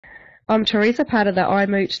I'm Teresa, part of the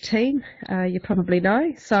iMoot team, you probably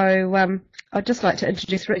know. So I'd just like to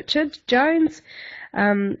introduce Richard Jones.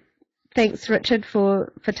 Thanks, Richard,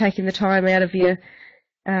 for taking the time out of your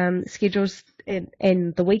schedules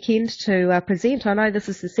and the weekend to present. I know this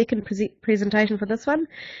is the second presentation for this one.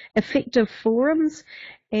 Effective forums,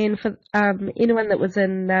 and for anyone that was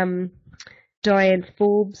in Diane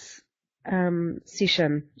Forbes'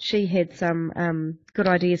 session, she had some good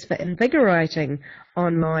ideas for invigorating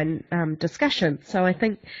online discussion. So I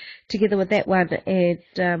think together with that one and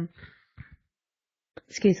and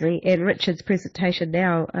Richard's presentation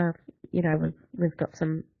now, we've got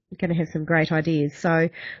going to have some great ideas. So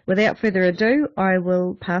without further ado, I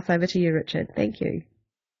will pass over to you, Richard. Thank you.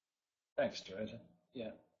 Thanks, Teresa.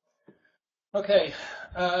 Yeah. Okay.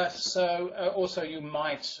 Also you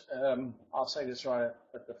might, I'll say this right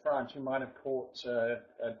at the front, you might have caught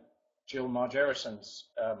Jill Margerison's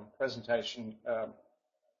presentation,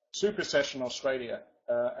 Super Session Australia,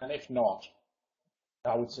 and if not,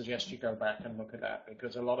 I would suggest you go back and look at that,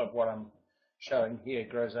 because a lot of what I'm showing here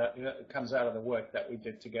comes out of the work that we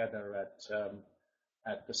did together at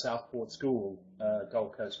the Southport School,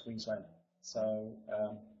 Gold Coast, Queensland. So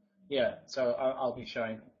so I'll be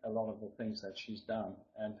showing a lot of the things that she's done,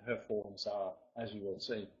 and her forums are, as you will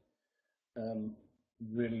see,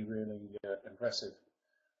 really, really impressive.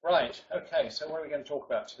 Right, okay, so what are we going to talk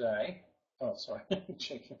about today? Oh, sorry,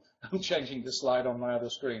 I'm changing the slide on my other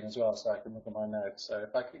screen as well so I can look at my notes. So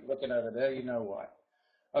if I keep looking over there, you know why.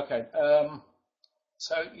 Okay,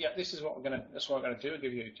 so yeah, this is what we're going to do. I'll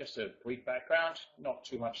give you just a brief background, not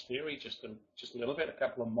too much theory, just a little bit, a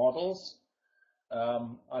couple of models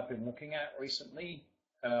I've been looking at recently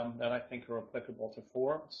that I think are applicable to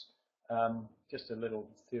forums. Just a little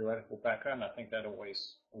theoretical background. I think that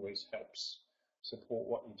always helps support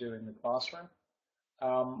what you do in the classroom.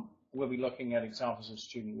 We'll be looking at examples of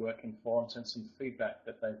student work in forums and some feedback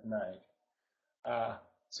that they've made.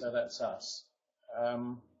 So that's us.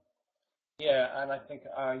 Yeah, and I think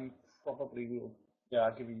I probably will,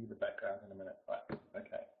 I'll give you the background in a minute, but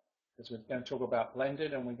okay. Because we're going to talk about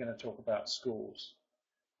blended and we're going to talk about schools.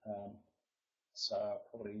 So I'll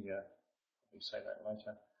probably say that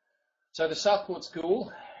later. So the Southport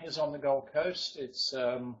School is on the Gold Coast. It's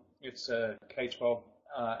a K-12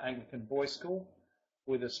 Anglican boys' school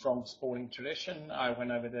with a strong sporting tradition. I went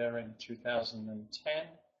over there in 2010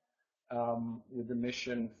 with the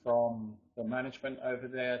mission from the management over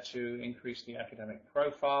there to increase the academic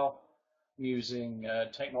profile using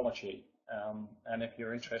technology. And if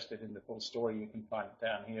you're interested in the full story, you can find it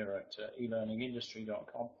down here at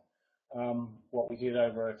elearningindustry.com. What we did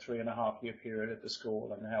over a 3.5-year period at the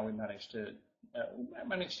school and how we managed to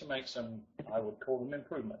make some, I would call them,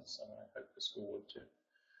 improvements, and I hope the school would too.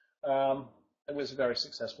 It was a very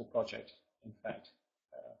successful project, in fact,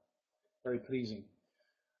 very pleasing.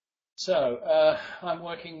 So I'm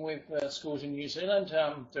working with schools in New Zealand.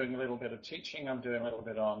 I'm doing a little bit of teaching. I'm doing a little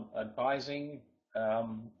bit on advising,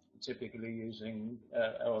 typically using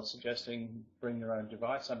or suggesting bring your own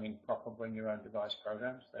device. I mean, proper bring your own device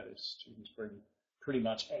programs. That is, students bring pretty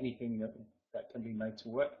much anything that can be made to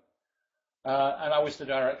work. And I was the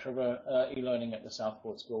director of e-learning at the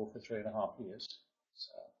Southport School for 3.5 years.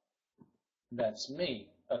 So that's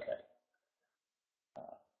me. Okay.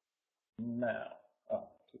 Now,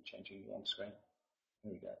 keep changing the on screen.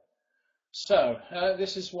 Here we go. So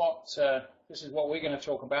this is what we're going to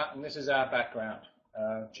talk about, and this is our background,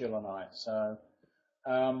 Jill and I. So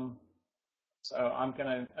I'm going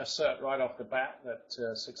to assert right off the bat that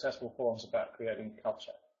successful forums about creating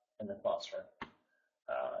culture in the classroom.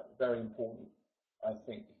 Very important, I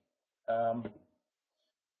think.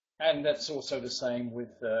 And that's also the same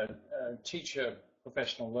with teacher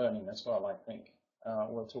professional learning as well, I think.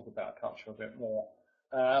 We'll talk about culture a bit more.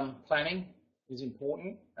 Planning is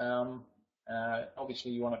important.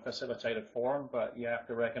 Obviously, you want to facilitate a forum, but you have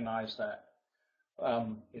to recognize that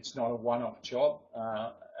it's not a one-off job,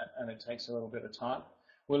 and it takes a little bit of time.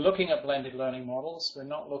 We're looking at blended learning models. We're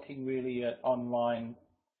not looking really at online,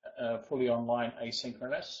 fully online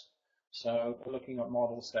asynchronous. So we're looking at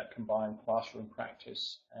models that combine classroom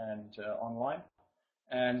practice and online.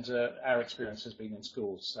 And our experience has been in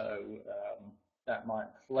schools, so that might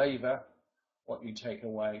flavor what you take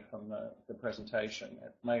away from the presentation.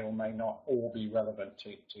 It may or may not all be relevant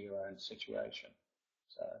to your own situation.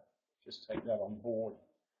 So just take that on board.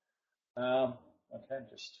 Okay,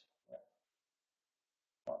 change.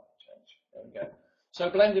 There we go. So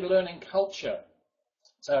blended learning culture.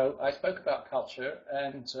 So I spoke about culture,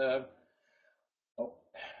 and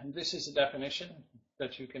this is a definition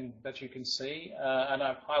that you can see, and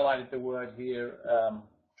I've highlighted the word here,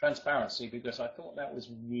 transparency, because I thought that was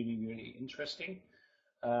really, really interesting.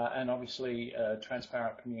 And obviously,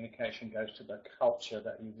 transparent communication goes to the culture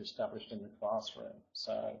that you've established in the classroom.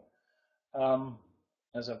 So,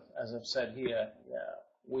 as I've said here, yeah,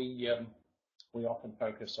 we often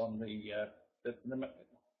focus on the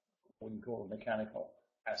what you call the mechanical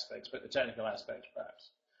aspects, but the technical aspects perhaps.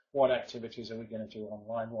 What activities are we going to do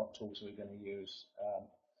online? What tools are we going to use?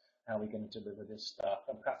 How are we going to deliver this stuff?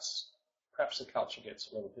 And perhaps the culture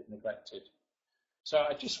gets a little bit neglected. So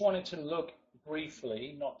I just wanted to look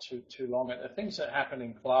briefly, not too long, at the things that happen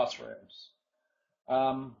in classrooms,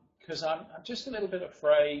 because I'm just a little bit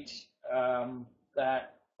afraid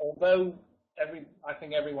that although I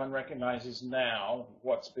think everyone recognizes now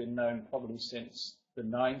what's been known probably since the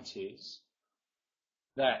 90s,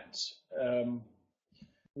 that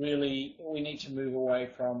really we need to move away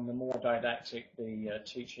from the more didactic, the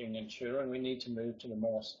teaching and tutoring. We need to move to the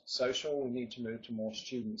more social. We need to move to more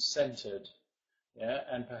student-centered, yeah,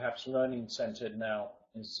 and perhaps learning-centered now.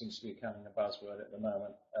 It seems to be becoming a buzzword at the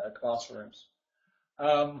moment, classrooms.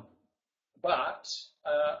 But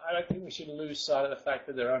I don't think we should lose sight of the fact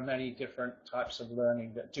that there are many different types of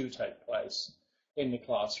learning that do take place in the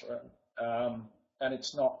classroom. And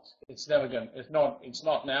it's not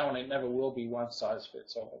now, and it never will be one size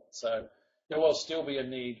fits all. So there will still be a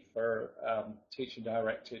need for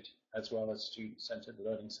teacher-directed as well as student-centered,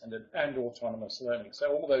 learning-centered, and autonomous learning.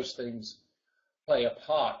 So all those things play a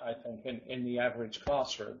part, I think, in the average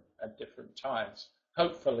classroom at different times.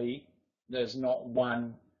 Hopefully, there's not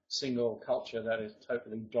one single culture that is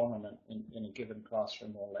totally dominant in a given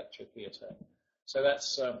classroom or lecture theatre. So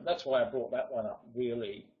that's why I brought that one up,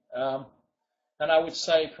 really. And I would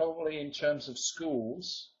say probably in terms of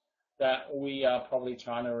schools that we are probably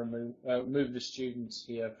trying to move the students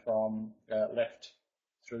here from left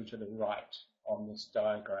through to the right on this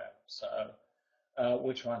diagram. So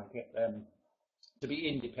we're trying to get them to be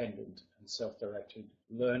independent and self-directed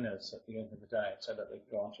learners at the end of the day, so that they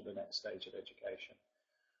go on to the next stage of education.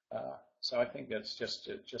 So I think that's just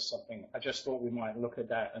something. I just thought we might look at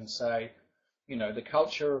that and say, you know, the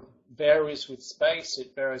culture varies with space,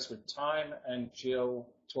 it varies with time, and Jill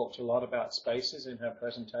talked a lot about spaces in her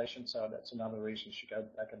presentation, so that's another reason you should go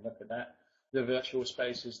back and look at that. The virtual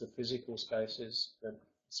spaces, the physical spaces, the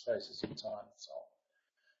spaces in time,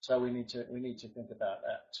 so we need to think about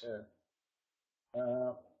that too.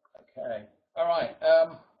 Okay, all right.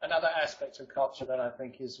 Another aspect of culture that I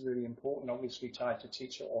think is really important, obviously tied to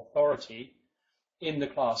teacher authority in the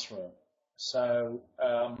classroom. So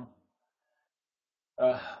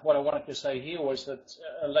what I wanted to say here was that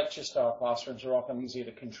lecture-style classrooms are often easier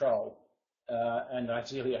to control, and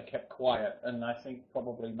ideally are kept quiet. And I think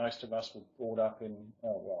probably most of us were brought up in,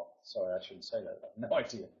 oh, well, sorry, I shouldn't say that. I have no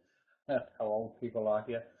idea how old people are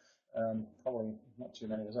here. Probably not too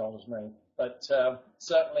many as old as me. But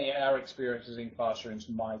certainly our experiences in classrooms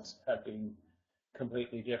might have been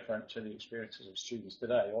completely different to the experiences of students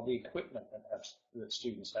today, or the equipment that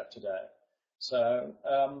students have today. So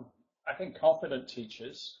I think confident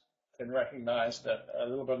teachers can recognize that a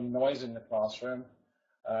little bit of noise in the classroom,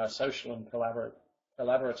 social and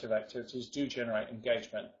collaborative activities do generate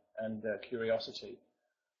engagement and curiosity,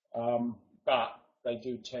 but they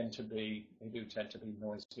do tend to be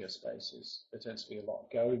noisier spaces. There tends to be a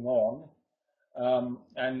lot going on,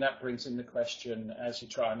 and that brings in the question, as you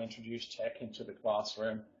try and introduce tech into the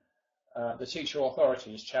classroom, the teacher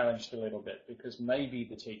authority is challenged a little bit, because maybe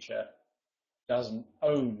the teacher doesn't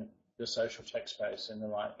own the social tech space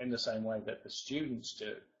in the same way that the students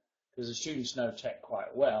do, because the students know tech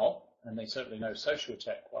quite well, and they certainly know social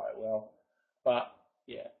tech quite well, but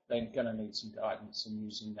yeah, they're going to need some guidance in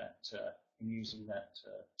using that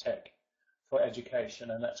tech for education,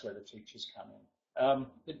 and that's where the teachers come in.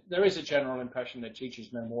 There is a general impression that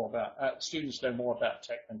students know more about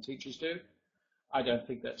tech than teachers do. I don't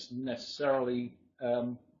think that's necessarily.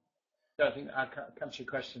 I'll come to your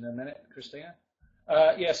question in a minute, Christina.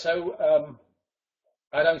 I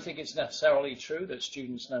don't think it's necessarily true that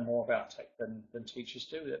students know more about tech than teachers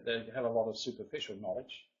do. That they have a lot of superficial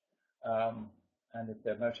knowledge, and if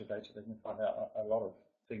they're motivated, they can find out a lot of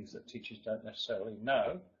things that teachers don't necessarily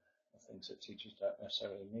know, or things that teachers don't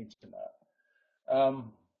necessarily need to know.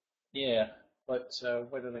 But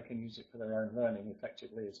whether they can use it for their own learning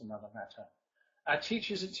effectively is another matter. Our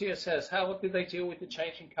teachers at TSS, how did they deal with the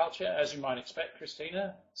changing culture? As you might expect,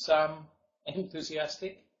 Christina, some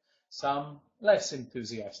enthusiastic, some less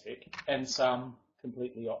enthusiastic, and some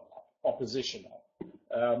completely oppositional.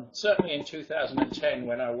 Certainly in 2010,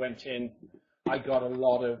 when I went in, I got a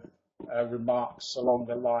lot of remarks along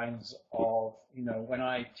the lines of, you know, when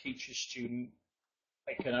I teach a student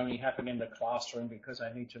it can only happen in the classroom because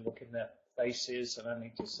I need to look in their faces and I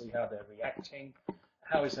need to see how they're reacting.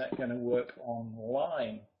 How is that going to work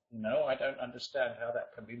online? I don't understand how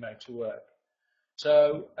that can be made to work.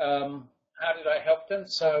 So how did I help them?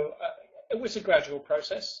 So it was a gradual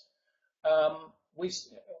process. We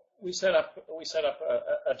set up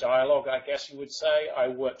a dialogue, I guess you would say. I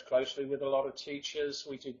worked closely with a lot of teachers.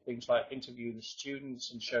 We did things like interview the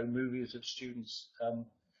students and show movies of students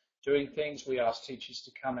doing things. We asked teachers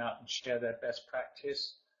to come out and share their best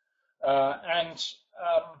practice. And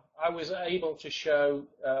I was able to show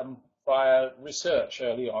via research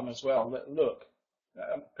early on as well that, look,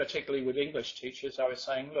 particularly with English teachers, I was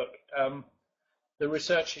saying, look, the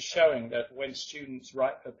research is showing that when students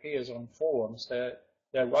write for peers on forums,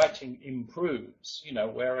 their writing improves,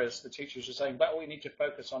 whereas the teachers are saying, but we need to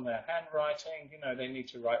focus on their handwriting, they need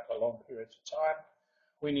to write for long periods of time.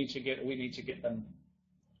 We need to get them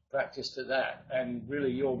practiced at that. And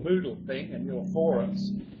really your Moodle thing and your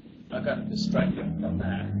forums are going to distract them from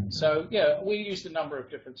that. So yeah, we used a number of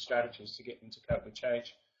different strategies to get them to cope with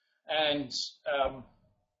change. And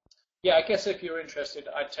yeah, I guess if you're interested,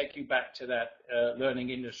 I'd take you back to that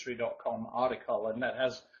learningindustry.com article, and that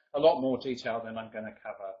has a lot more detail than I'm going to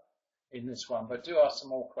cover in this one. But do ask some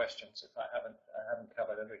more questions if I haven't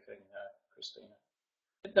covered everything, Christina.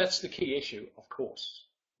 That's the key issue, of course.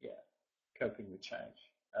 Yeah, coping with change,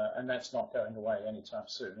 and that's not going away anytime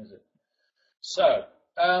soon, is it? So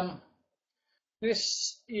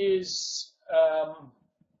this is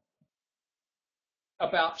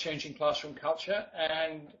about changing classroom culture,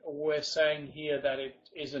 and we're saying here that it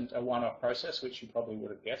isn't a one-off process, which you probably would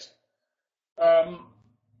have guessed.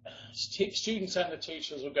 Students and the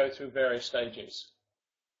teachers will go through various stages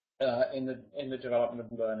in the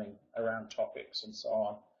development of learning around topics and so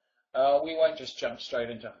on. We won't just jump straight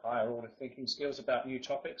into higher order thinking skills about new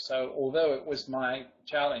topics. So although it was my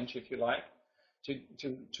challenge, if you like,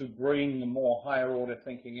 to bring more higher order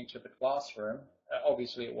thinking into the classroom,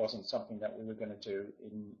 obviously it wasn't something that we were going to do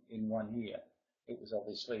in 1 year. It was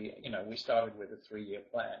obviously, we started with a 3-year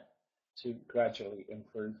plan to gradually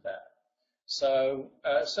improve that. So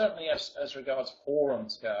certainly as regards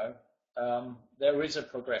forums go, there is a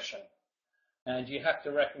progression, and you have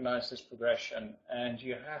to recognize this progression, and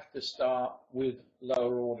you have to start with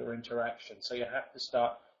lower order interaction. So you have to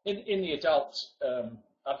start in the adults.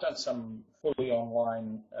 I've done some fully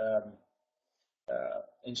online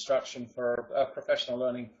instruction for professional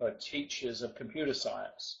learning for teachers of computer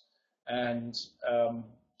science, and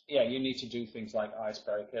yeah, you need to do things like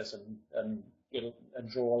icebreakers and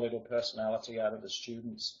draw a little personality out of the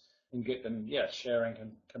students and get them, sharing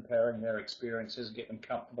and comparing their experiences, get them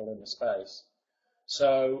comfortable in the space.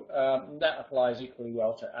 So that applies equally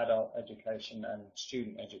well to adult education and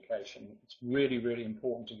student education. It's really, really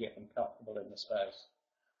important to get them comfortable in the space.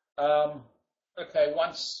 Okay,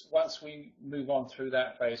 once we move on through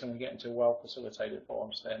that phase and we get into well-facilitated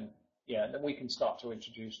forums, then then we can start to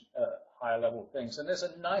introduce higher level things. And there's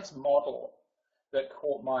a nice model that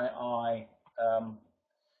caught my eye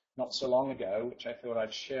not so long ago, which I thought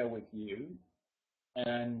I'd share with you.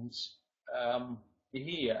 And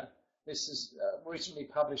here, this is recently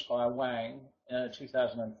published by Wang,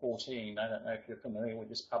 2014. I don't know if you're familiar with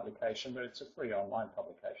this publication, but it's a free online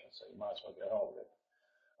publication, so you might as well get hold of it.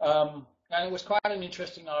 And it was quite an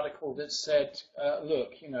interesting article that said,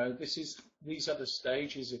 look, these are the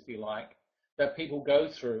stages, if you like, that people go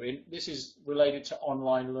through. This is related to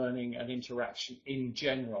online learning and interaction in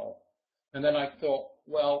general. And then I thought,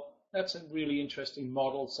 well, that's a really interesting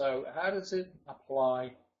model. So how does it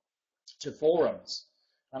apply to forums?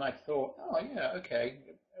 And I thought, oh, yeah, okay,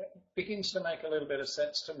 it begins to make a little bit of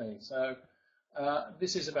sense to me. So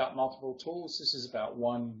this is about multiple tools. This is about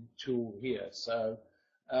one tool here. So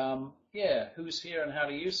yeah, who's here and how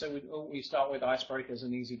to use? So we start with icebreakers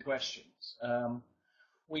and easy questions.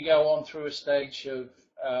 We go on through a stage of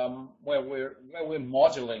where we're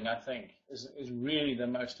modeling, I think, is really the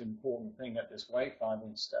most important thing at this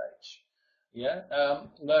wayfinding stage. Yeah,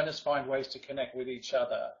 learners find ways to connect with each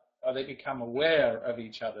other, or they become aware of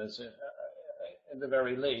each other's at the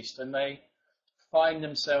very least, and they find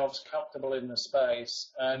themselves comfortable in the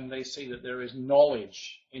space, and they see that there is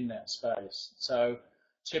knowledge in that space. So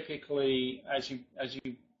typically, as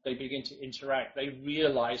they begin to interact, they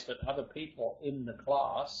realize that other people in the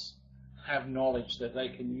class have knowledge that they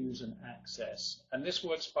can use and access. And this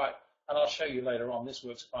works quite, and I'll show you later on, this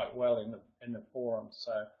works quite well in the forum.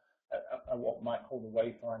 So at what might call the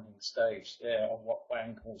wayfinding stage there, or what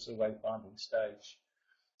Wang calls the wayfinding stage.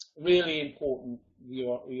 Really important,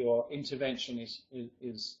 your intervention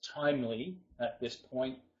is timely at this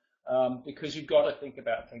point. because you've got to think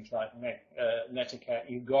about things like netiquette.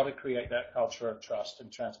 You've got to create that culture of trust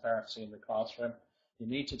and transparency in the classroom. You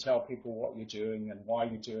need to tell people what you're doing and why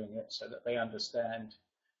you're doing it so that they understand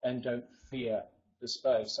and don't fear the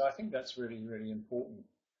space. So I think that's really, really important.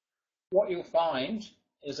 What you'll find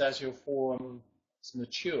is as your forums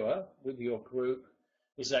mature with your group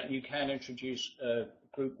is that you can introduce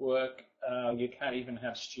group work. You can even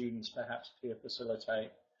have students perhaps peer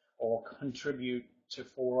facilitate or contribute to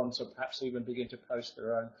forums, or perhaps even begin to post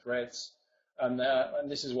their own threads. And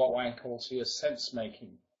this is what Wang calls here sense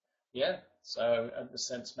making. Yeah. So at the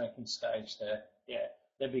sense making stage,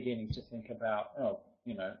 they're beginning to think about,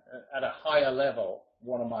 at a higher level,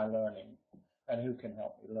 what am I learning, and who can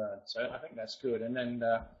help me learn? So I think that's good. And then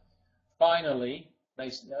finally,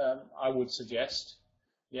 I would suggest,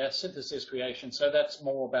 synthesis creation. So that's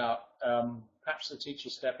more about perhaps the teacher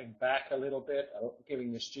stepping back a little bit,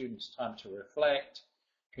 giving the students time to reflect,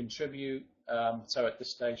 contribute. So at this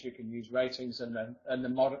stage, you can use ratings, and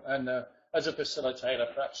as a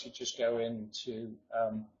facilitator, perhaps you just go in to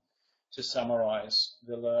summarize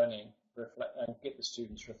the learning, reflect, and get the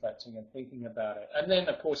students reflecting and thinking about it. And then,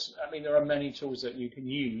 of course, I mean, there are many tools that you can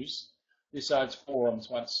use besides forums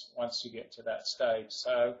once you get to that stage.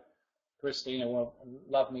 So Christina will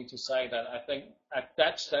love me to say that I think at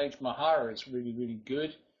that stage, Mahara is really, really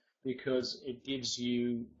good because it gives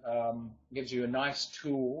you a nice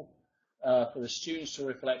tool for the students to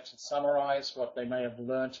reflect and summarize what they may have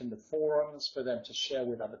learnt in the forums, for them to share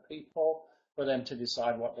with other people, for them to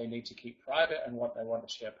decide what they need to keep private and what they want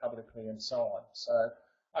to share publicly, and so on. So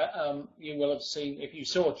you will have seen, if you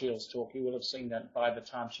saw Jill's talk, you will have seen that by the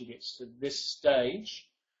time she gets to this stage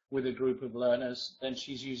with a group of learners, then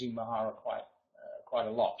she's using Mahara quite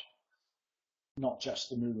a lot. Not just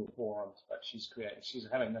the Moodle forums, but she's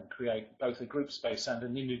having them create both a group space and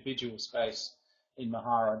an individual space in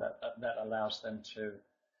Mahara that allows them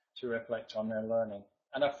to reflect on their learning.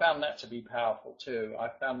 And I found that to be powerful too. I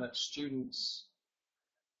found that students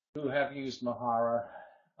who have used Mahara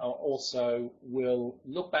also will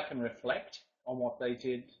look back and reflect on what they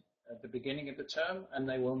did at the beginning of the term, and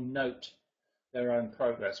they will note their own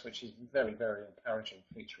progress, which is a very, very encouraging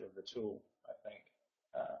feature of the tool, I think.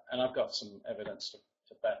 And I've got some evidence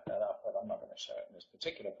to back that up, but I'm not going to show it in this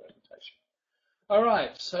particular presentation. All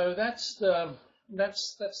right, so that's the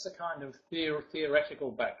kind of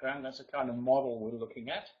theoretical background. That's the kind of model we're looking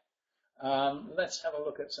at. Let's have a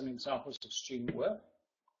look at some examples of student work.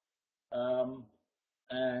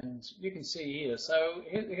 And you can see here. So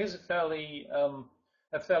here's a fairly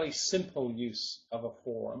simple use of a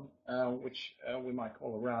forum, which we might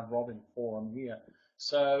call a round robin forum here.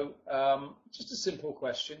 So just a simple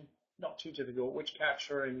question, not too difficult. Which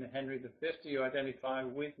character in Henry V do you identify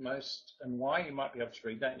with most and why? You might be able to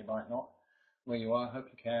read that, you might not. Where you are, I hope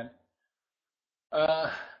you can.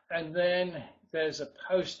 And then there's a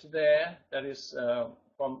post there that is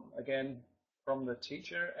from the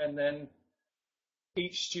teacher, and then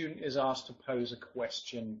each student is asked to pose a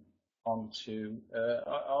question onto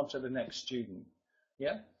the next student.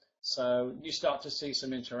 Yeah. So you start to see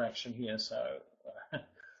some interaction here. So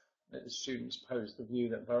the students pose the view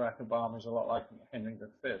that Barack Obama is a lot like Henry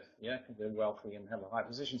V. Yeah, because they're wealthy and have a high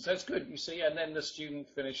position. So it's good, you see. And then the student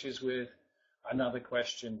finishes with another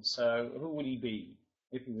question. So who would he be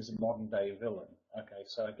if he was a modern day villain? Okay,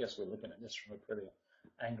 so I guess we're looking at this from a pretty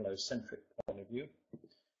Anglo-centric point of view.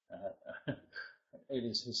 It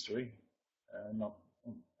is history,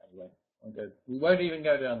 anyway. We won't even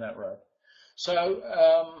go down that road. So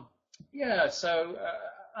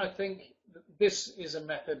I think this is a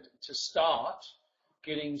method to start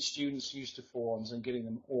getting students used to forums and getting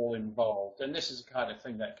them all involved. And this is the kind of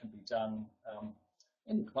thing that can be done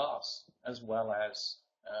in class as well as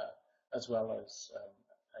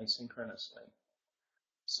asynchronously.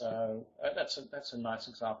 So that's a nice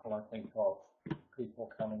example, I think, of people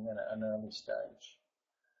coming in at an early stage.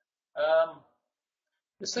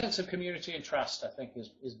 The sense of community and trust, I think,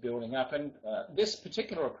 is building up, and this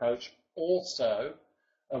particular approach also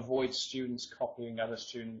avoids students copying other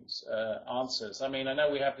students' answers. I mean, I know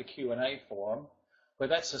we have the Q&A forum, but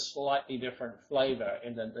that's a slightly different flavor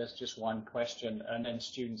in that there's just one question and then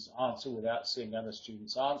students answer without seeing other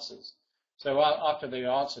students' answers. So after they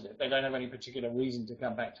answered it, they don't have any particular reason to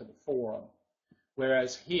come back to the forum.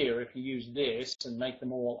 Whereas here, if you use this and make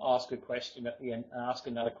them all ask a question at the end, ask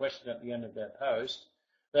another question at the end of their post,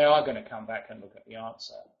 they are going to come back and look at the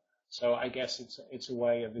answer. So I guess it's a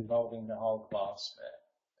way of involving the whole class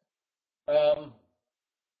there.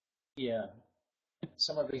 Yeah,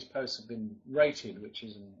 some of these posts have been rated, which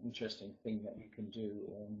is an interesting thing that you can do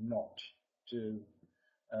or not do.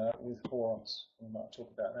 with forums. We might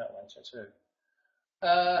talk about that later too.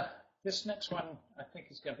 This next one I think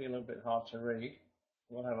is going to be a little bit hard to read.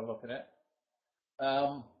 We'll have a look at it.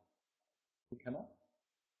 Come on.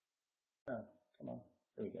 Oh, come on.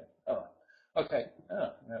 There we go. All right. Okay.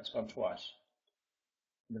 Oh, now it's gone twice.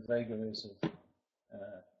 The vagaries of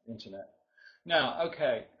internet. Now,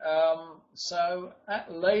 okay. So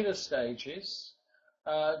at later stages,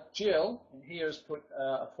 Jill here has put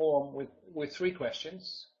a form with 3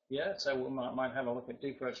 questions. Yeah, so we might have a look at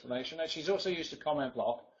deeper explanation. And she's also used a comment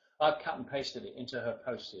block. I've cut and pasted it into her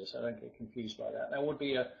post here, so don't get confused by that. There would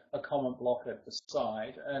be a comment block at the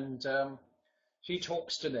side, and she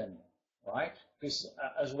talks to them, right? Because,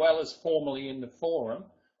 as well as formally in the forum,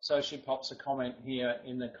 so she pops a comment here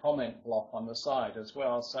in the comment block on the side as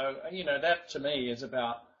well. So, you know, that to me is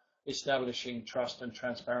about establishing trust and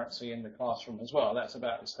transparency in the classroom as well. That's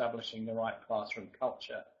about establishing the right classroom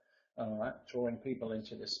culture, all right? Drawing people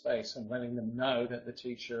into this space and letting them know that the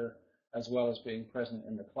teacher, as well as being present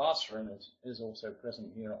in the classroom, is also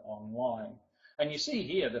present here online. And you see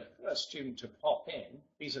here the first student to pop in,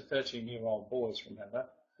 these are 13-year-old boys, remember,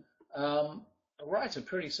 write a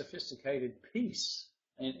pretty sophisticated piece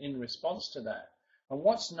in response to that. And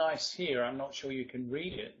what's nice here, I'm not sure you can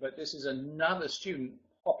read it, but this is another student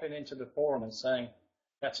popping into the forum and saying,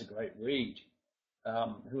 that's a great read,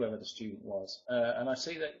 whoever the student was. And I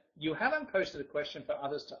see that you haven't posted a question for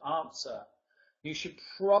others to answer. You should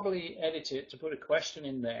probably edit it to put a question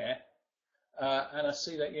in there. And I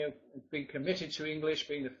see that you've been committed to English,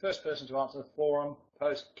 being the first person to answer the forum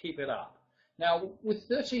post. Keep it up. Now, with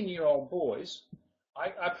 13-year-old boys,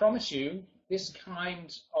 I promise you, this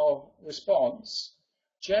kind of response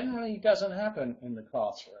generally doesn't happen in the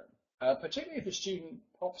classroom, particularly if a student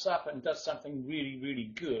pops up and does something really,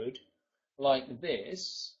 really good like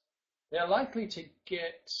this. They're likely to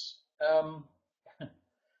get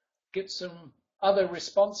some other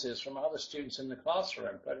responses from other students in the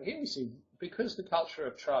classroom. But here we see, because the culture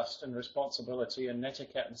of trust and responsibility and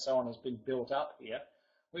etiquette and so on has been built up here,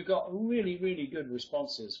 we've got really, really good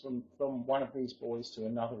responses from one of these boys to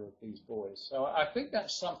another of these boys. So I think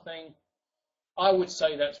that's something, I would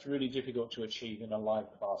say that's really difficult to achieve in a live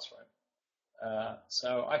classroom.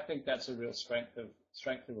 So I think that's a real strength of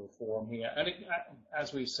a forum here. And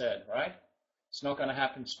as we said, right? It's not going to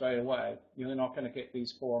happen straight away. You're not going to get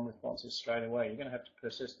these forum responses straight away. You're going to have to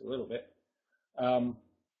persist a little bit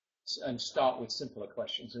and start with simpler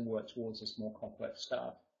questions and work towards this more complex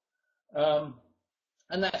stuff.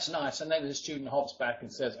 And that's nice. And then the student hops back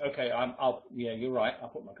and says, okay, yeah, you're right. I'll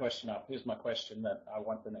put my question up. Here's my question that I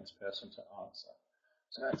want the next person to answer.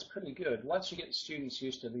 So that's pretty good. Once you get the students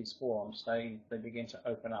used to these forums, they begin to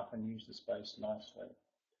open up and use the space nicely.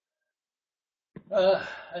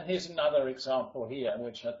 And here's another example here,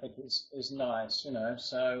 which I think is nice, you know.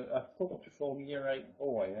 So a thought from Year 8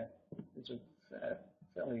 boy is a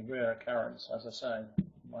fairly rare occurrence, as I say,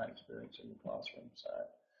 in my experience in the classroom. So,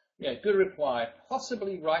 yeah, good reply.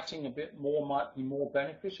 Possibly writing a bit more might be more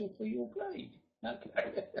beneficial for your grade.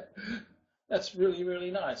 Okay. That's really,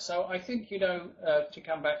 really nice. So I think, you know, to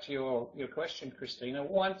come back to your question, Christina,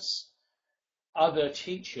 once other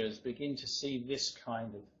teachers begin to see this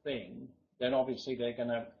kind of thing, then obviously they're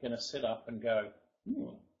gonna sit up and go,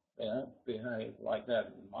 you know, behave like that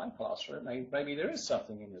in my classroom. Maybe there is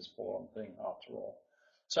something in this forum thing after all.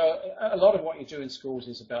 So a lot of what you do in schools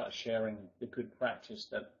is about sharing the good practice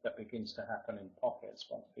that begins to happen in pockets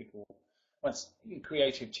once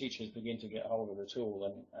creative teachers begin to get hold of the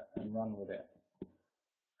tool and run with it.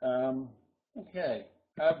 Okay.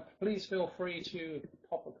 Please feel free to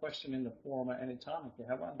pop a question in the forum at any time if you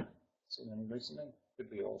have one. Seen any recently? Could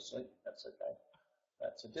be all asleep. That's okay.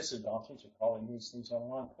 That's a disadvantage of following these things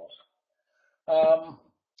online, of course.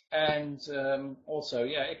 Also,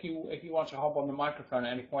 yeah, if you want to hop on the microphone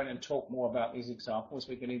at any point and talk more about these examples,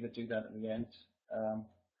 we can either do that at the end.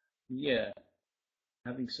 Yeah,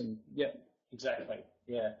 having some. Yeah, exactly.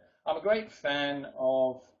 Yeah, I'm a great fan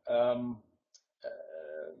of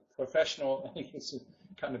professional. I think it's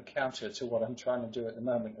kind of counter to what I'm trying to do at the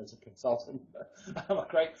moment as a consultant. I'm a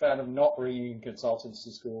great fan of not bringing consultants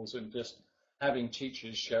to schools and just having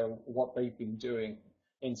teachers show what they've been doing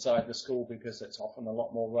inside the school, because it's often a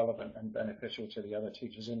lot more relevant and beneficial to the other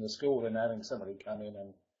teachers in the school than having somebody come in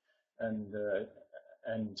and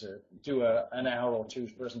do an hour or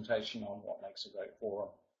two's presentation on what makes a great forum,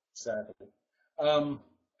 sadly.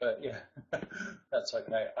 But yeah, that's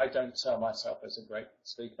okay. I don't sell myself as a great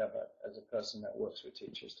speaker, but as a person that works with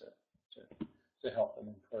teachers to help them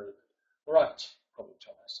improve. Right, probably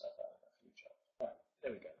tell myself out of a few jobs. Right,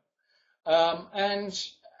 there we go. And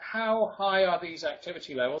how high are these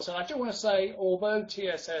activity levels? And I do want to say, although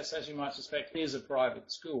TSS, as you might suspect, is a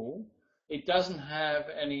private school, it doesn't have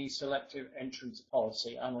any selective entrance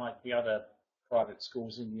policy, unlike the other private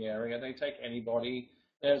schools in the area. They take anybody.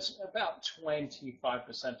 There's about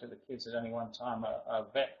 25% of the kids at any one time are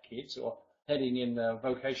vet kids or heading in the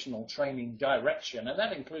vocational training direction, and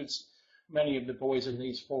that includes many of the boys in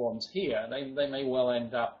these forums here. They may well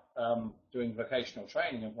end up doing vocational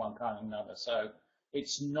training of one kind or another. So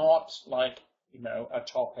it's not like, a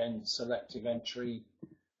top-end selective entry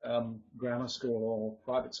grammar school or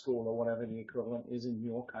private school or whatever the equivalent is in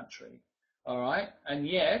your country. All right, and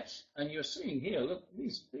yet, and you're seeing here, look,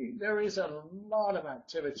 there is a lot of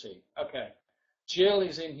activity. Okay, Jill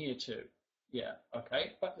is in here too. Yeah,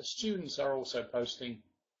 okay, but the students are also posting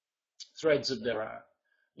threads of their own.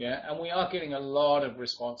 Yeah, and we are getting a lot of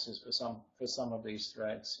responses for some of these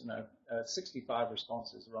threads. 65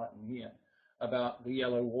 responses right in here about the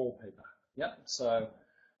yellow wallpaper. Yeah, so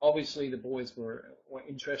obviously the boys were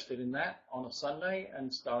interested in that on a Sunday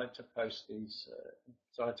and started to post these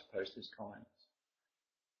comments.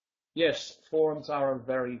 Yes, forums are a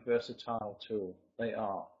very versatile tool. They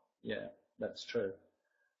are. Yeah, that's true.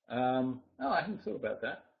 I hadn't thought about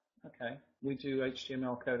that. Okay, we do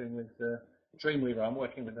HTML coding with Dreamweaver. I'm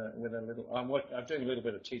working with a little. I'm doing a little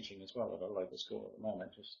bit of teaching as well at a local school at the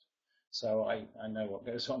moment, just so I know what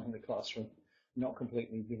goes on in the classroom, not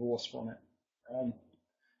completely divorced from it.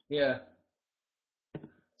 Yeah.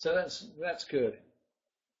 So that's good.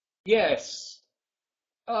 Yes.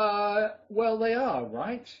 Well, they are,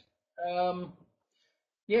 right?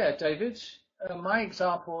 Yeah, David. My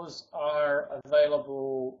examples are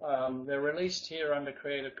available. They're released here under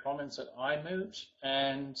Creative Commons at iMoot,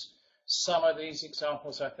 and some of these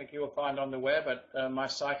examples I think you'll find on the web at my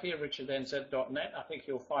site here, richardnz.net. I think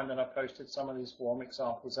you'll find that I've posted some of these form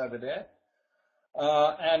examples over there.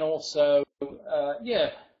 And also,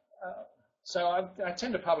 so I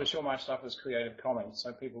tend to publish all my stuff as Creative Commons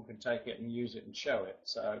so people can take it and use it and show it.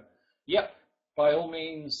 So, yep, by all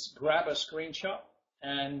means, grab a screenshot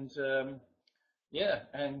and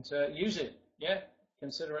use it. Yeah,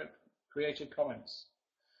 consider it Creative Commons.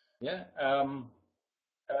 Yeah,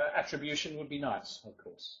 attribution would be nice, of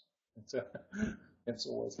course. It's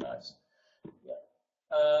always nice. Yeah.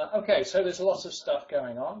 Okay, so there's lots of stuff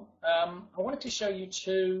going on. I wanted to show you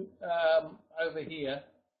two over here.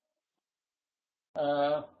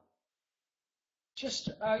 I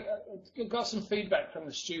got some feedback from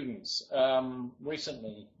the students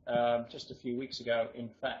recently, just a few weeks ago, in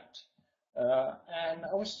fact. And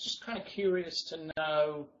I was just kind of curious to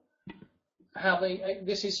know how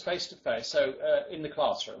this is face-to-face, so in the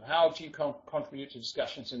classroom. How do you contribute to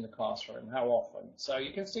discussions in the classroom? How often? So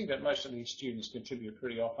you can see that most of these students contribute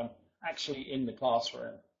pretty often actually in the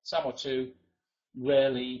classroom. Some or two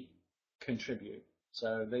rarely contribute.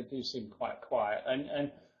 So they do seem quite quiet.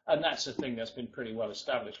 And that's the thing that's been pretty well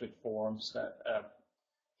established with forums, that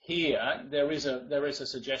here there is a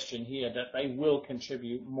suggestion here that they will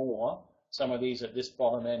contribute more. Some of these at this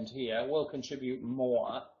bottom end here will contribute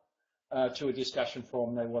more to a discussion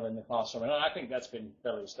forum they will in the classroom. And I think that's been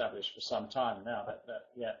fairly established for some time now,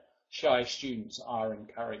 that shy students are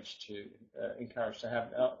encouraged to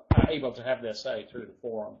have able to have their say through the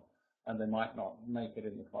forum, and they might not make it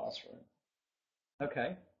in the classroom.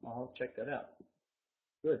 Okay, I'll check that out.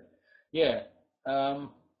 Good. Yeah. And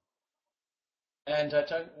I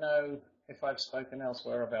don't know if I've spoken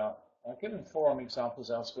elsewhere about. I've given forum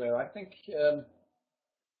examples elsewhere. I think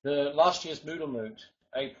the last year's Moodle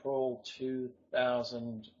April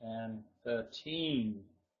 2013,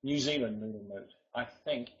 New Zealand Moodle. I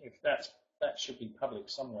think if that should be public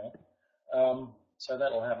somewhere. So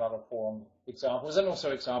that'll have other forum examples and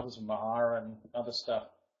also examples of Mahara and other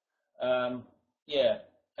stuff. Yeah,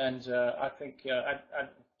 and I think I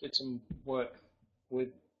did some work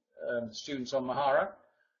with students on Mahara,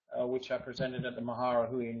 which I presented at the Mahara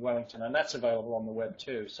Hui in Wellington, and that's available on the web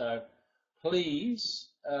too. So please,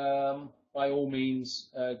 by all means,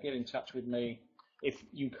 get in touch with me if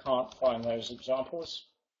you can't find those examples.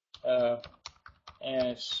 And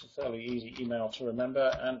it's a fairly easy email to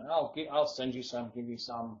remember, and I'll send you some, give you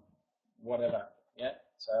some, whatever. Yeah,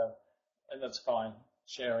 so that's fine.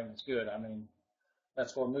 Sharing is good. I mean,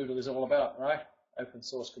 that's what Moodle is all about, right? Open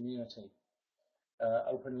source community,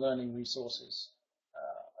 open learning resources.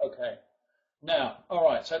 Okay. Now, all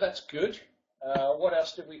right. So that's good. What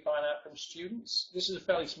else did we find out from students? This is a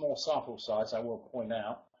fairly small sample size, I will point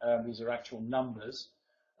out. These are actual numbers.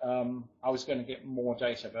 I was going to get more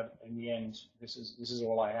data, but in the end, this is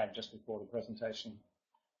all I had just before the presentation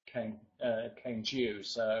came due.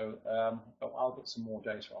 So I'll get some more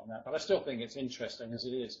data on that. But I still think it's interesting as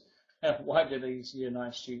it is. Why do these Year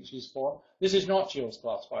 9 students use forum? This is not Jill's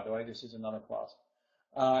class, by the way. This is another class,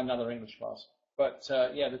 another English class. But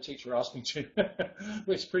yeah, the teacher asked me to,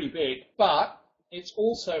 which is pretty big. But it's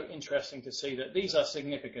also interesting to see that these are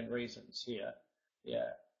significant reasons here.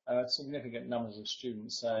 Yeah, significant numbers of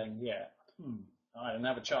students saying, yeah, I didn't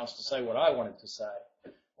have a chance to say what I wanted to say,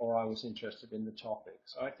 or I was interested in the topic.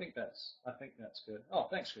 So I think that's good. Oh,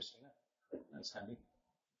 thanks, Christina. That's handy.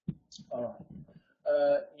 All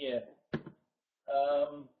right. Yeah.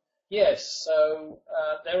 Yes. So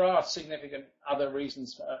there are significant other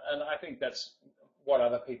reasons, and I think that's what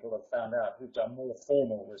other people have found out who've done more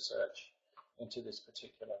formal research into this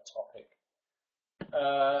particular topic.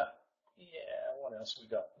 Yeah. What else we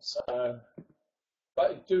got? So.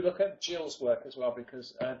 But do look at Jill's work as well,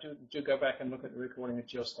 because do go back and look at the recording of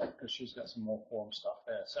Jill's stuff, because she's got some more forum stuff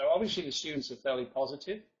there. So obviously the students are fairly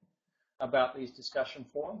positive about these discussion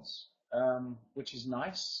forums, which is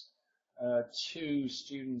nice. 2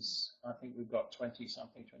 students, I think we've got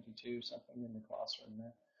 20-something, 22-something in the classroom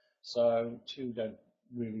there. So 2 don't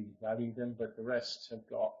really value them, but the rest have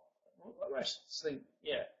got, the rest think,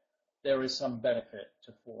 yeah, there is some benefit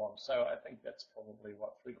to forums. So I think that's probably,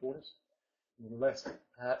 what, 3/4? Less,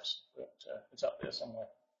 perhaps, but it's up there somewhere,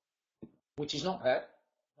 which is not bad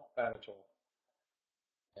at all.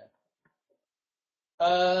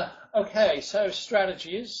 Yeah. Okay, so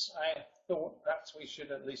strategies. I thought perhaps we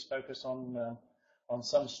should at least focus on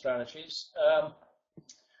some strategies.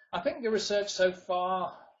 I think the research so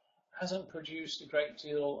far hasn't produced a great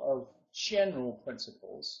deal of general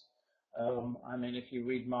principles. I mean, if you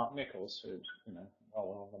read Mark Nichols, who's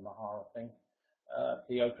well, the Mahara thing.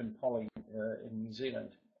 The Open Poly in New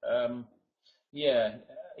Zealand. Yeah,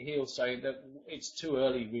 he'll say that it's too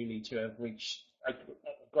early really to have reached a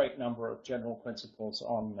great number of general principles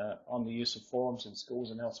on the use of forums in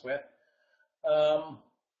schools and elsewhere,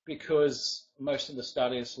 because most of the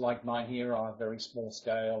studies like mine here are very small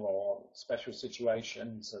scale or special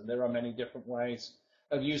situations, and there are many different ways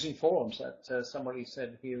of using forums. That somebody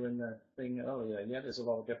said here in the thing earlier. Yeah, there's a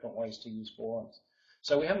lot of different ways to use forums.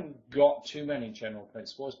 So we haven't got too many general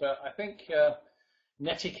principles, but I think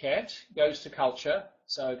netiquette goes to culture,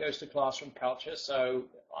 so it goes to classroom culture. So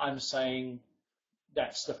I'm saying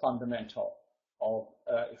that's the fundamental of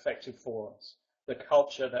effective forums, the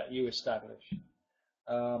culture that you establish.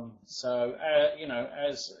 As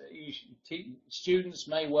students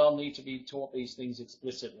may well need to be taught these things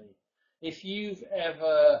explicitly. If you've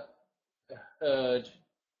ever heard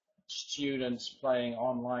students playing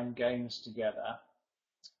online games together,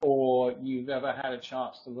 or you've ever had a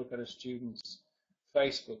chance to look at a student's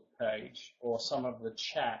Facebook page or some of the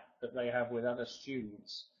chat that they have with other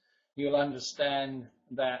students, you'll understand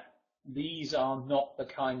that these are not the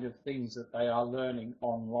kind of things that they are learning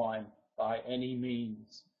online by any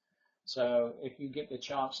means. So if you get the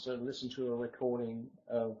chance to listen to a recording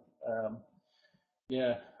of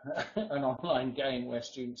an online game where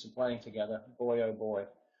students are playing together, boy oh boy,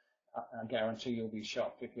 I guarantee you'll be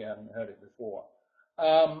shocked if you haven't heard it before.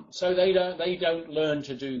 So they don't learn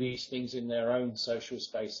to do these things in their own social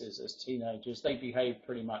spaces as teenagers. They behave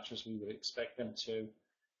pretty much as we would expect them to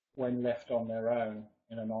when left on their own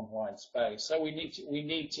in an online space. So we need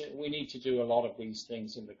to do a lot of these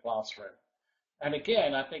things in the classroom. And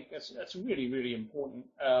again, I think that's really, really important.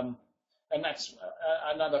 And that's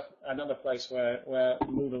another place where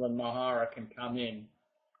Moodle and Mahara can come in,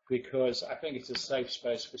 because I think it's a safe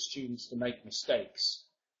space for students to make mistakes.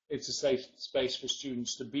 It's a safe space for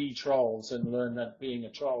students to be trolls and learn that being a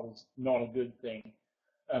troll is not a good thing.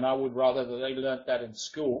 And I would rather that they learnt that in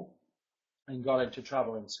school and got into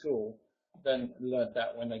trouble in school than learnt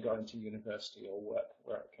that when they got into university or work,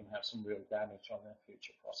 where it can have some real damage on their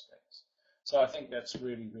future prospects. So I think that's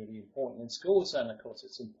really, really important in schools, and of course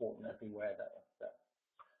it's important everywhere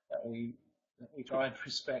that we try and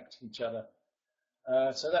respect each other.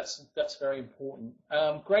 So that's very important.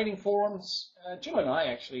 Grading forums, Jill and I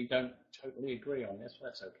actually don't totally agree on this, but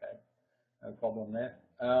that's okay. No problem there.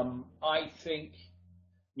 I think,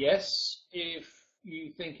 yes, if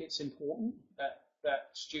you think it's important that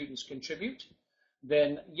students contribute,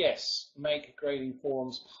 then yes, make grading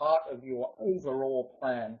forums part of your overall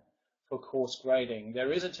plan for course grading.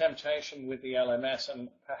 There is a temptation with the LMS, and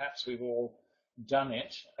perhaps we've all done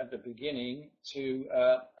it at the beginning, to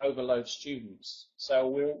overload students. So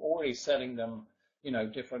we're already setting them,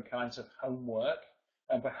 different kinds of homework,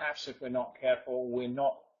 and perhaps if we're not careful, we're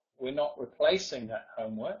not replacing that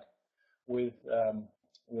homework with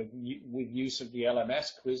use of the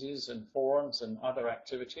LMS quizzes and forums and other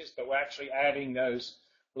activities, but we're actually adding those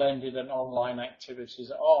blended and online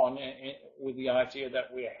activities on with the idea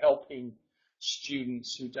that we're helping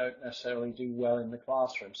students who don't necessarily do well in the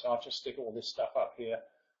classroom. So I'll just stick all this stuff up here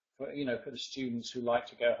for, for the students who like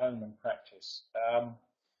to go home and practice.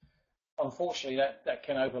 Unfortunately, that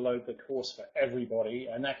can overload the course for everybody,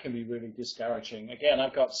 and that can be really discouraging. Again,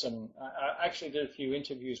 I've got I actually did a few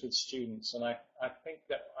interviews with students, and I think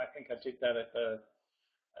I did that at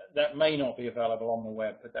that may not be available on the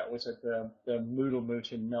web, but that was at the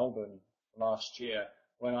Moodle in Melbourne last year,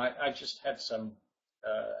 when I just had some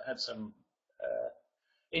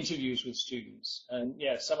interviews with students, and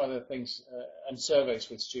yeah, some of the things and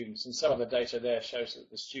surveys with students, and some of the data there shows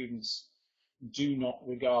that the students do not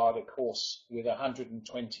regard a course with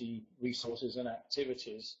 120 resources and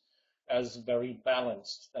activities as very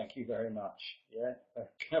balanced. Thank you very much. Yeah,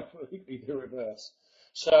 completely the reverse.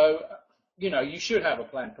 So, you should have a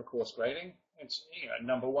plan for course grading. It's,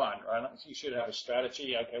 number one, right? You should have a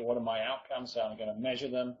strategy. Okay, what are my outcomes? How am I going to measure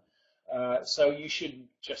them? So you should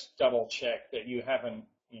just double check that you haven't,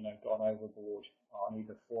 gone overboard on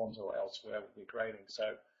either forms or elsewhere with your grading.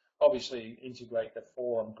 So obviously integrate the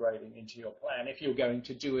forum grading into your plan if you're going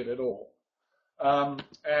to do it at all.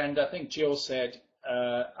 And I think Jill said,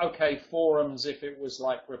 okay, forums if it was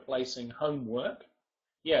like replacing homework.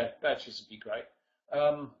 Yeah, that should be great.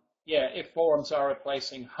 Yeah, if forums are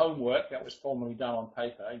replacing homework that was formerly done on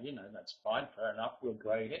paper, that's fine, fair enough, we'll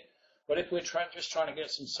grade it. But if we're just trying to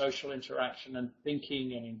get some social interaction and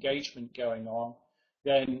thinking and engagement going on,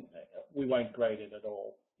 then we won't grade it at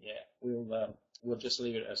all. Yeah, we'll just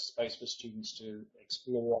leave it as space for students to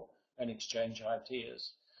explore and exchange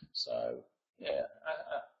ideas. So, yeah,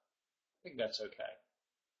 I think that's okay.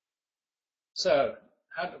 So,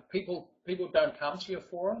 how do people don't come to your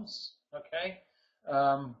forums, okay?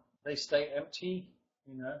 They stay empty,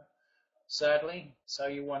 sadly. So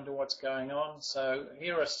you wonder what's going on. So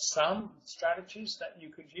here are some strategies that you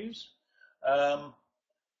could use. And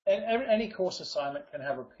any course assignment can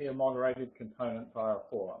have a peer-moderated component via a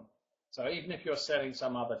forum. So even if you're setting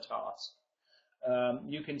some other task,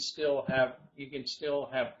 you can still have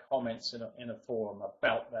comments in a forum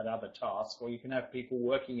about that other task, or you can have people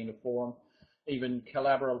working in a forum, even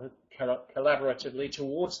collaboratively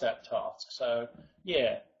towards that task. So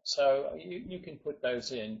yeah, so you can put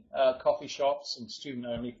those in coffee shops and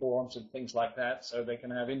student-only forums and things like that, so they can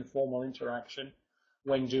have informal interaction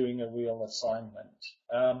when doing a real assignment.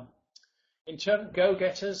 In terms of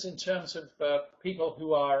go-getters, in terms of people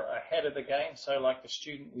who are ahead of the game, so like the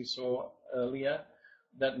student we saw earlier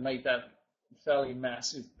that made that fairly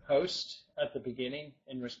massive post at the beginning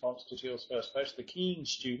in response to Jill's first post, the keen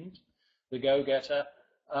student, the go-getter,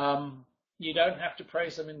 you don't have to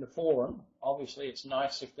praise them in the forum. Obviously, it's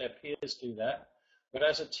nice if their peers do that. But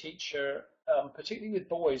as a teacher, particularly with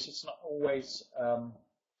boys, it's not always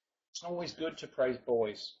good to praise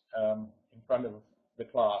boys in front of the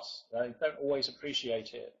class. They don't always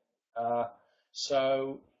appreciate it.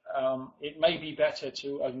 So it may be better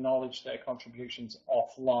to acknowledge their contributions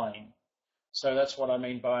offline. So that's what I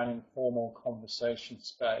mean by an informal conversation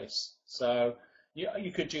space. So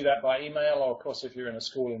you could do that by email, or of course, if you're in a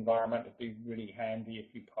school environment, it'd be really handy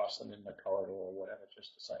if you pass them in the corridor or whatever,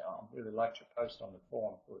 just to say, oh, I really liked your post on the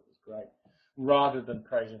forum, thought it was great, rather than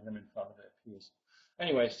praising them in front of their peers.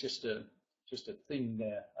 Anyway, it's just a thing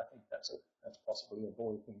there. I think that's possibly a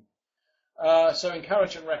boy thing. So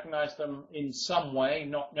encourage and recognize them in some way,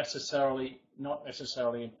 not necessarily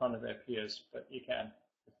in front of their peers, but you can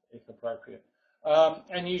if appropriate.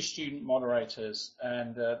 And use student moderators,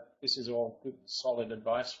 and this is all good, solid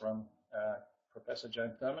advice from Professor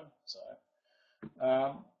Joan Thurman. So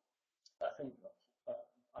I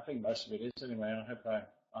think most of it is anyway. I hope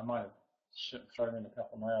I might have thrown in a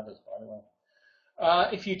couple of my others, by the way.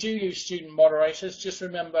 If you do use student moderators, just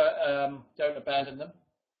remember, don't abandon them.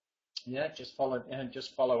 Yeah, just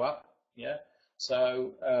follow up. Yeah,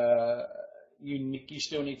 so you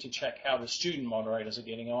still need to check how the student moderators are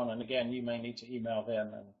getting on, and again, you may need to email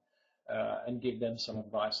them and give them some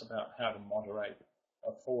advice about how to moderate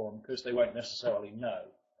a forum, because they won't necessarily know,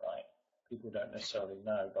 right? People don't necessarily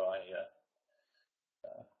know by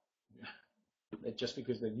just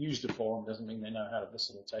because they've used a forum doesn't mean they know how to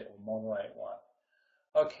facilitate or moderate one.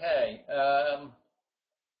 Okay. How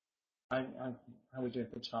are we doing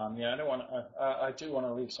for time? Yeah, I do want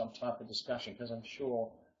to leave some time for discussion, because I'm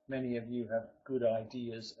sure many of you have good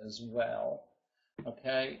ideas as well.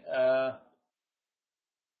 Okay.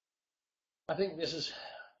 I think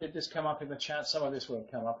did this come up in the chat? Some of this will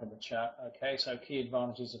come up in the chat. Okay, so key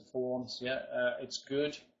advantages of forums. Yeah, it's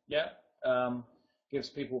good. Yeah, gives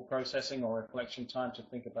people processing or reflection time to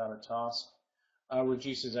think about a task.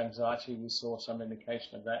 reduces anxiety. We saw some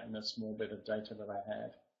indication of that in a small bit of data that I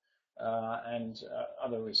had. And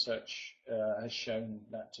other research has shown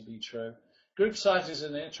that to be true. Group size is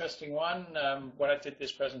an interesting one. When I did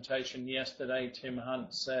this presentation yesterday, Tim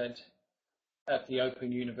Hunt said at the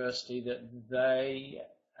Open University that they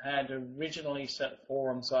had originally set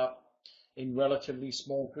forums up in relatively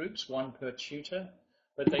small groups, one per tutor,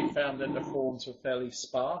 but they found that the forums were fairly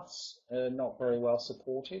sparse, not very well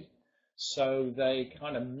supported. So they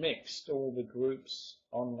kind of mixed all the groups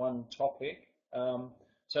on one topic.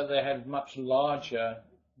 So they had much larger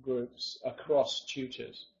groups across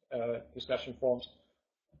tutors, discussion forums,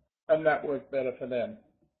 and that worked better for them.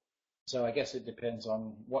 So I guess it depends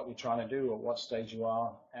on what you're trying to do or what stage you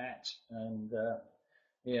are at. And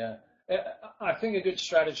yeah, I think a good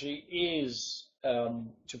strategy is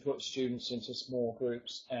to put students into small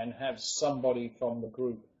groups and have somebody from the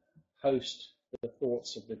group host the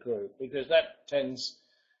thoughts of the group, because that tends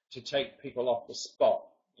to take people off the spot.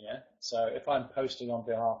 Yeah. So if I'm posting on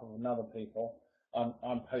behalf of another people,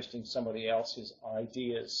 I'm posting somebody else's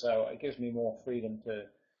ideas. So it gives me more freedom to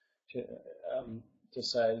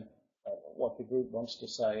say what the group wants to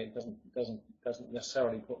say. It doesn't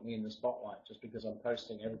necessarily put me in the spotlight just because I'm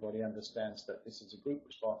posting. Everybody understands that this is a group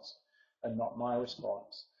response and not my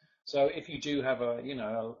response. So if you do have a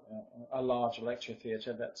large lecture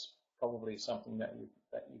theatre, that's probably something that you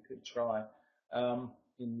could try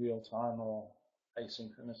in real time or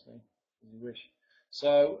asynchronously, as you wish.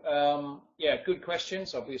 So yeah, good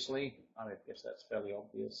questions. Obviously, I guess that's fairly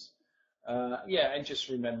obvious. Yeah, and just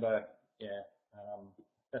remember, yeah,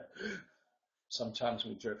 sometimes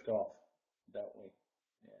we drift off, don't we?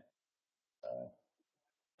 Yeah. So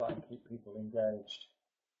try and keep people engaged.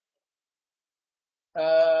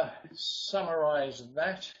 Summarize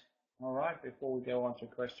that, all right, before we go on to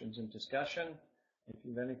questions and discussion, if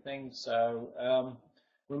you have anything. So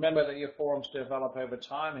remember that your forums develop over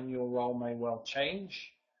time and your role may well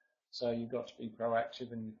change. So you've got to be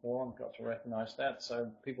proactive in your forum, got to recognize that. So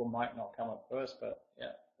people might not come up first, but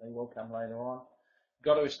yeah, they will come later on.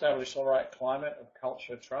 Got to establish the right climate of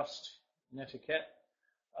culture, trust, and etiquette.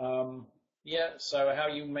 Yeah, so how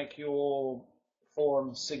you make your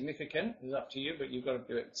forum significant is up to you, but you've got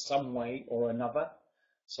to do it some way or another.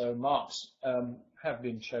 So marks have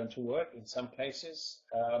been shown to work in some cases.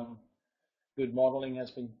 Good modeling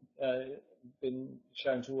has been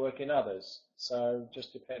shown to work in others. So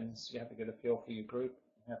just depends. You have to get a feel for your group.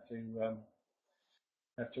 You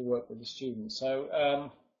have to work with the students. So,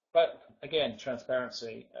 but again,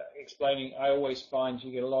 transparency, explaining. I always find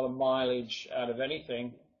you get a lot of mileage out of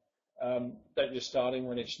anything that you're starting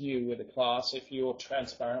when it's new with a class. If you're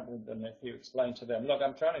transparent with them, if you explain to them, look,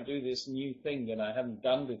 I'm trying to do this new thing that I haven't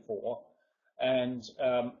done before, and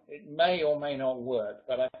it may or may not work,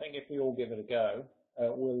 but I think if we all give it a go,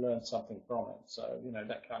 we'll learn something from it. So,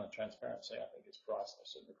 that kind of transparency, I think, is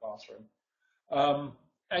priceless in the classroom.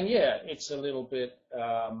 And yeah, it's a little bit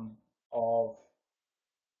of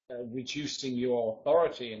reducing your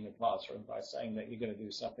authority in the classroom by saying that you're going to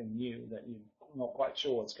do something new that you're not quite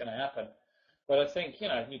sure what's going to happen. But I think,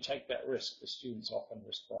 if you take that risk, the students often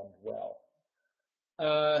respond well.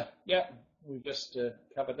 Yeah, we just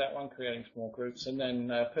covered that one, creating small groups, and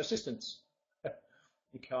then persistence.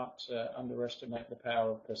 You can't underestimate the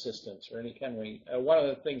power of persistence, really, can we? One of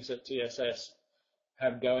the things that TSS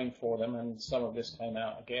have going for them, and some of this came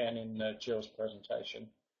out again in Jill's presentation,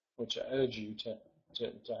 which I urge you to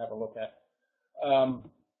have a look at,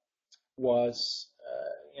 was,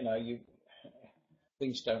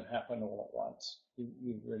 things don't happen all at once.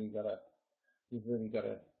 You've really got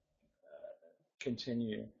to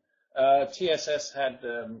continue. TSS had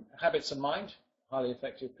habits of mind, highly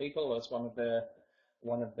effective people, as one of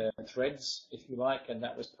their threads, if you like, and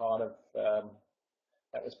that was part of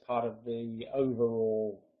the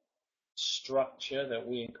overall structure that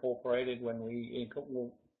we incorporated when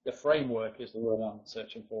the framework is the word I'm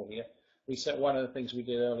searching for here. One of the things we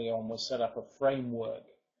did early on was set up a framework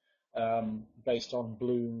based on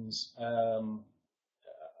Bloom's,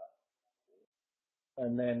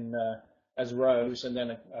 and then as rows, and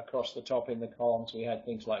then across the top in the columns we had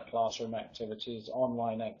things like classroom activities,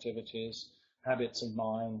 online activities, habits of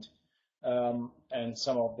mind, and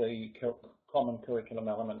some of the common curriculum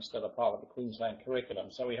elements that are part of the Queensland curriculum.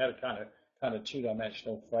 So we had a kind of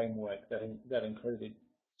two-dimensional framework that included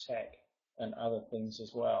tech and other things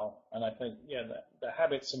as well. And I think, yeah, the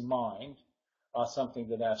habits of mind are something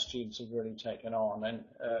that our students have really taken on. And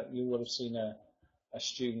you would have seen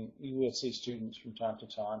you will see students from time to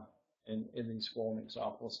time in these forum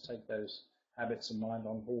examples take those habits of mind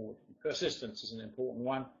on board. Persistence is an important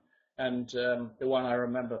one. And the one I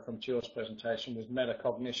remember from Jill's presentation was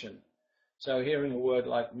metacognition. So hearing a word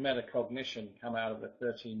like metacognition come out of a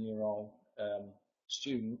 13-year-old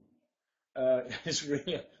student it's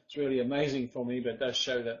really amazing for me, but it does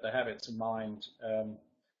show that the habits of mind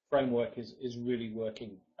framework is really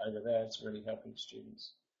working over there. It's really helping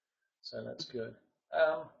students. So that's good.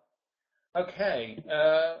 Okay,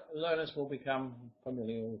 learners will become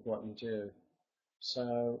familiar with what you do.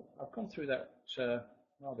 So I've gone through that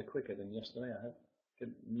rather quicker than yesterday. I hope I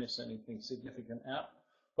didn't miss anything significant out.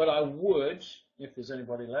 But I would, if there's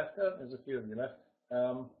anybody left, there's a few of you left,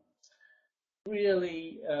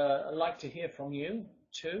 really like to hear from you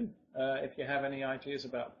too. If you have any ideas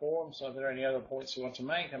about forums, are there any other points you want to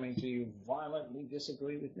make? I mean, do you violently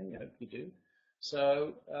disagree with me? I hope you do.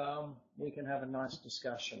 So we can have a nice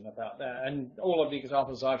discussion about that. And all of the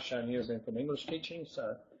examples I've shown here have been from English teaching.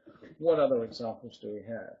 So what other examples do we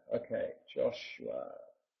have? Okay, Joshua.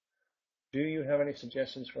 Do you have any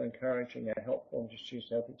suggestions for encouraging a help forum just choose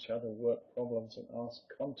to help each other work problems and ask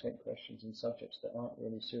content questions in subjects that aren't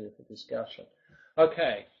really suited for discussion?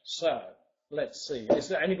 Okay, so let's see. Is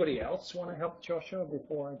there anybody else want to help Joshua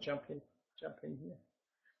before I jump in here?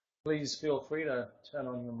 Please feel free to turn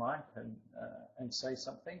on your mic and say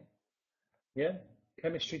something. Yeah,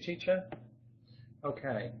 chemistry teacher.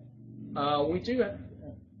 Okay, we do have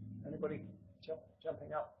anybody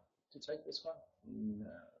jumping up to take this one? No.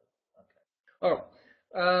 Oh,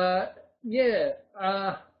 yeah.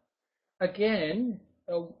 Again,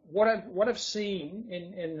 what I've seen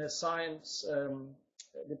in the science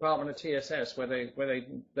department of TSS, where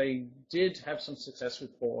they did have some success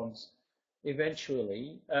with forums,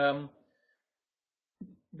 eventually,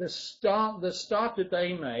 the start that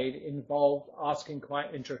they made involved asking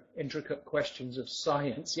quite intricate questions of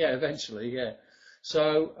science. Yeah, eventually, yeah.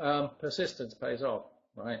 So persistence pays off,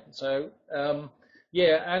 right? So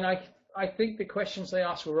yeah, and I think the questions they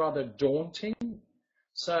asked were rather daunting.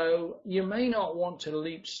 So you may not want to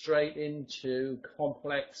leap straight into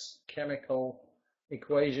complex chemical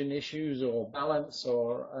equation issues or balance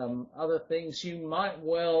or other things. You might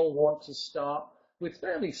well want to start with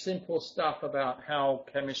fairly simple stuff about how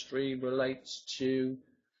chemistry relates to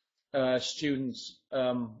students'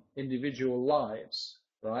 individual lives,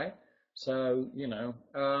 right? So, you know,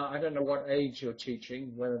 I don't know what age you're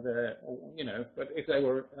teaching, whether they're, you know, but if they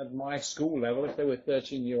were at my school level, if they were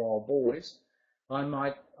 13-year-old boys, I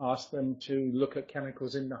might ask them to look at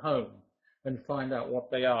chemicals in the home and find out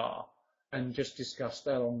what they are and just discuss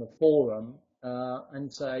that on the forum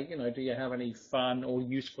and say, you know, do you have any fun or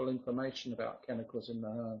useful information about chemicals in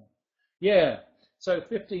the home? Yeah. So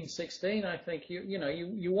 15, 16, I think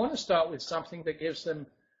you want to start with something that gives them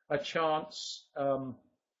a chance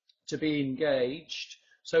to be engaged,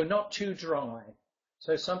 so not too dry,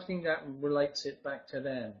 so something that relates it back to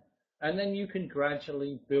them, and then you can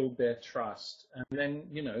gradually build their trust, and then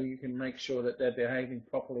you can make sure that they're behaving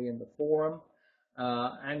properly in the forum,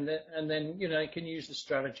 and then you can use the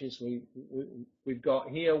strategies we've got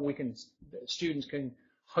here. Students can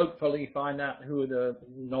hopefully find out who are the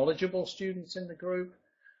knowledgeable students in the group,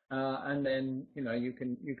 and then you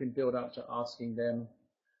can build up to asking them.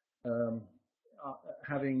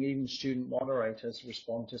 Having even student moderators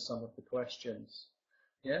respond to some of the questions.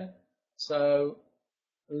 Yeah. So,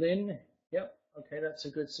 Lynn, yep. Okay, that's a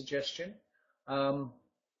good suggestion.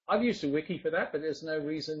 I've used a wiki for that, but there's no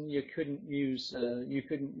reason you couldn't use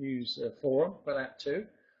a forum for that too.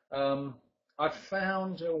 I've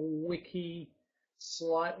found a wiki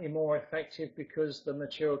slightly more effective because the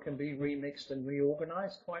material can be remixed and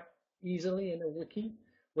reorganized quite easily in a wiki,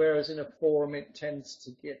 whereas in a forum it tends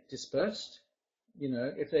to get dispersed.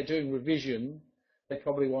 If they're doing revision, they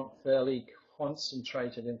probably want fairly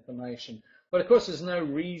concentrated information. But of course, there's no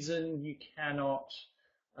reason you cannot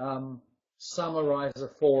summarize a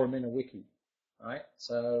forum in a wiki, right?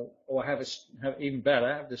 So, or have even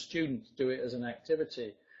better, have the students do it as an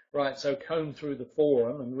activity, right? So comb through the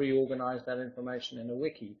forum and reorganize that information in a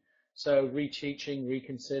wiki. So reteaching,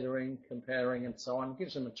 reconsidering, comparing, and so on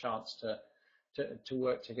gives them a chance to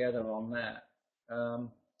work together on that.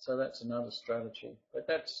 So that's another strategy. But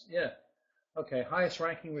that's, yeah. Okay, highest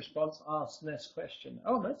ranking response, ask next question.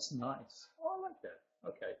 Oh, that's nice. Oh, I like that.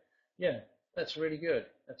 Okay. Yeah, that's really good.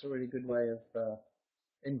 That's a really good way of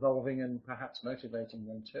involving and perhaps motivating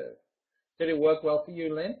them too. Did it work well for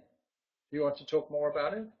you, Lynn? Do you want to talk more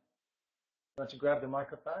about it? Want to grab the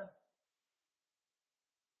microphone?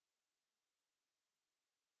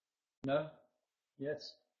 No?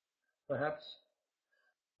 Yes? Perhaps?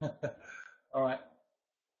 All right.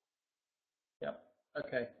 Yeah.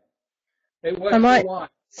 Okay. It worked for a while.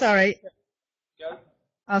 Sorry. Go.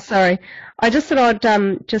 Oh, sorry. I just thought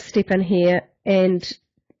I'd just step in here, and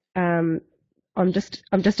um, I'm just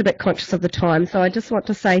a bit conscious of the time, so I just want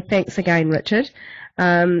to say thanks again, Richard.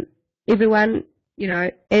 Um, everyone,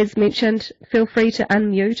 as mentioned, feel free to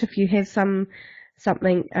unmute if you have something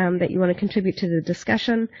that you want to contribute to the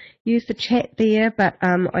discussion. Use the chat there, but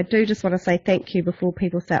I do just want to say thank you before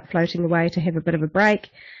people start floating away to have a bit of a break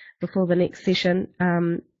before the next session.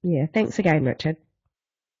 Yeah, thanks again, Richard.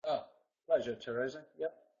 Oh, pleasure, Teresa.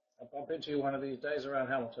 Yep. I'll bump into you one of these days around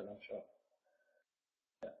Hamilton, I'm sure.